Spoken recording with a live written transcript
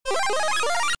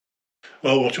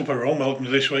Well, what's up everyone, welcome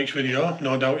to this week's video.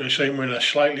 No doubt you're seeing we're in a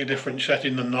slightly different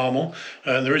setting than normal.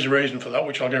 There is a reason for that,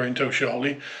 which I'll get into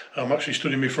shortly. I'm actually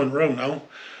stood in my front room now.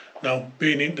 Now,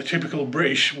 being in the typical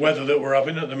British weather that we're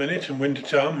having at the minute in winter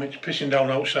time, it's pissing down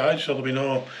outside, so there'll be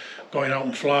no going out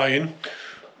and flying.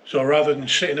 So rather than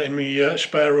sitting in my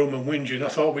spare room and whinging, I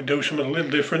thought we'd do something a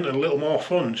little different and a little more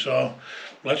fun. So,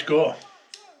 let's go.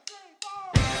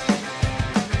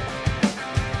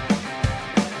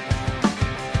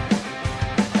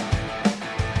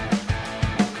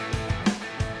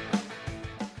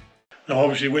 Now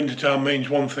obviously winter time means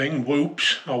one thing,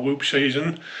 whoops, or whoop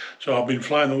season. So I've been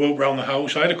flying the whoop around the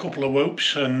house. I had a couple of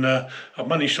whoops and I've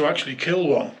managed to actually kill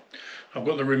one. I've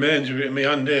got the remains of it in my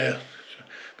hand here.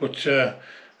 But I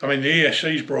mean the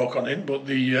ESC's broke on it, but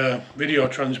the video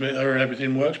transmitter and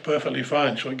everything works perfectly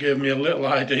fine. So it gave me a little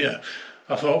idea.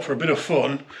 I thought for a bit of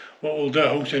fun, what we'll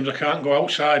do, since I can't go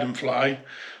outside and fly,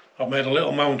 I've made a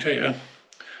little mount here.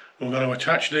 We're going to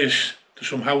attach this to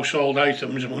some household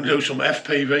items and we'll do some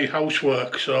FPV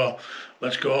housework, so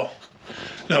let's go.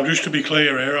 Now just to be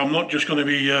clear here, I'm not just going to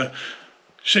be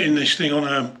sitting this thing on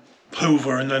a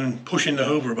hoover and then pushing the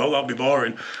hoover about, that'd be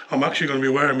boring. I'm actually going to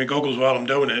be wearing my goggles while I'm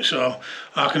doing it, so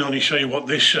I can only see what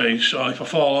this says, so if I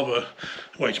fall over,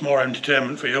 well, it's more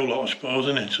entertainment for you lot I suppose,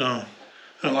 isn't it? So,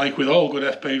 and like with all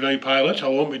good FPV pilots, I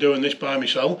won't be doing this by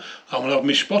myself. I'm going to have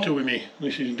my spotter with me.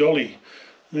 This is Dolly.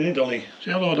 Hey Dolly,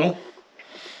 say hello Doll.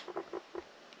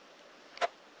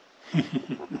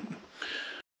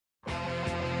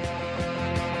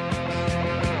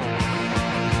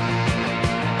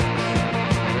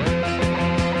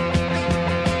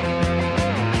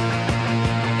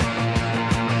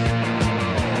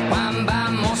 Bam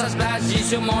bam, mon ça se passe, j'ai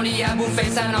sur mon lit à bouffer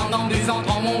sa langue en buvant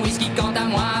trop mon whisky. Quant à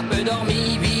moi, peu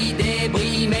dormi, vie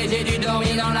débris, mais j'ai dû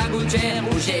dormir dans la gouttière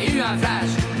où j'ai eu un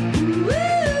flash.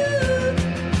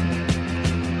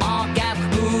 En 4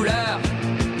 couleurs.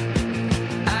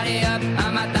 Allez hop,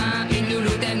 un matin, une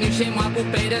louloute est venue chez moi,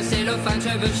 poupée de cellophane,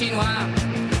 cheveux chinois,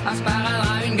 un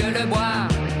sparadrap, une gueule de bois,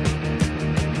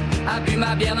 a bu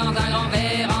ma bière dans un grand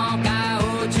verre en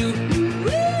caoutchouc,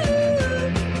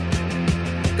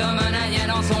 comme un indien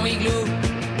dans son igloo.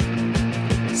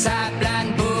 Ça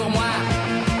plane pour moi,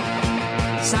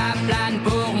 ça plane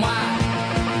pour moi,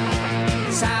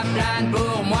 ça plane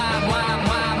pour moi, moi,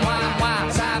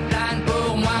 ça plane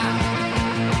pour moi.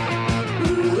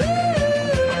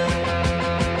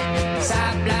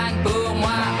 Ça plane pour moi.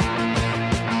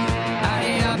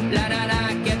 Allez hop, la nana,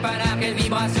 quel panard, quelle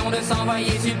vibration de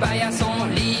s'envoyer sur paillasson.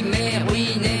 Lit, mais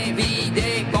ruiné,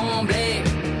 vidé, comblé.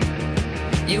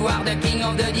 You are the king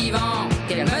of the divan,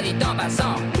 qu'elle me dit en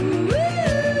passant.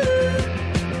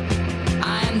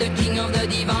 I am the king of the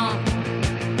divan.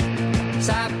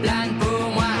 Ça plane pour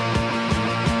moi.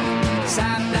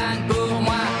 Ça plane pour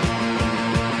moi.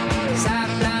 Ça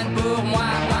plane pour moi.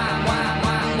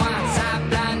 Ça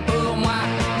plane pour moi.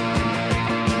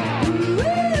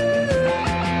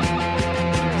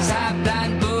 Ça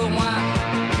plane pour moi.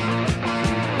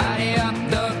 Allez hop,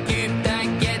 t'occupe,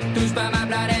 t'inquiète, touche pas ma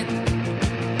planète.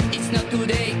 It's not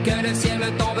today que le ciel me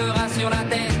tombera sur la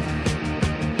tête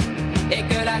et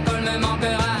que la colle me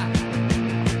manquera.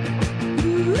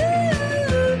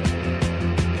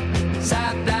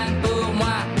 Ça plane pour moi.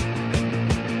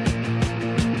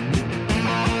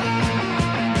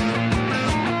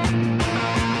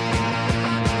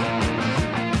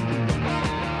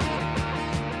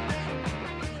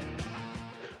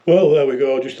 Well, there we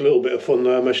go, just a little bit of fun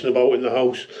there, messing about in the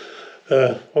house.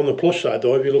 On the plus side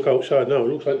though, if you look outside now, it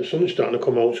looks like the sun's starting to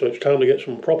come out, so it's time to get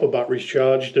some proper batteries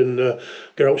charged and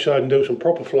get outside and do some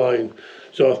proper flying.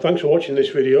 So thanks for watching this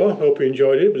video, I hope you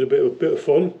enjoyed it. It was a bit of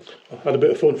fun. I had a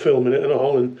bit of fun filming it and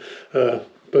all, and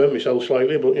burnt myself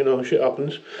slightly, but you know, shit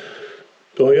happens.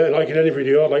 So yeah, like in any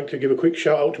video, I'd like to give a quick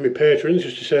shout out to my patrons,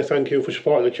 just to say thank you for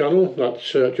supporting the channel.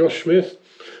 That's Josh Smith,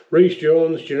 Reese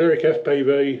Jones, Generic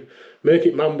FPV, Make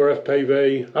It Mamba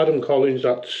FPV, Adam Collins,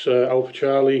 that's Alpha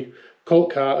Charlie,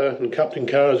 Colt Carter and Captain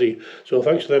Kazi. So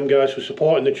thanks to them guys for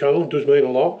supporting the channel, it does mean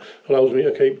a lot. Allows me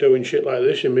to keep doing shit like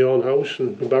this in my own house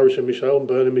and embarrassing myself,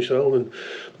 burning myself, and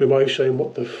my wife saying,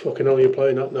 what the fucking hell are you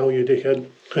playing at now, you dickhead?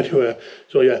 Anyway,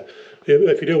 so yeah,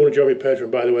 if you do want to join my Patreon,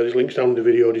 by the way, there's links down in the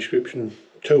video description.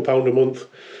 £2 a month,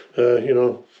 you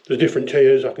know, there's different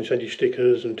tiers. I can send you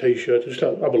stickers and t-shirts. Just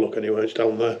have a look anyway, it's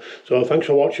down there. So thanks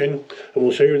for watching, and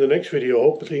we'll see you in the next video,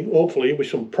 hopefully with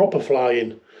some proper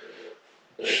flying.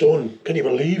 The sun, can you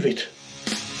believe it?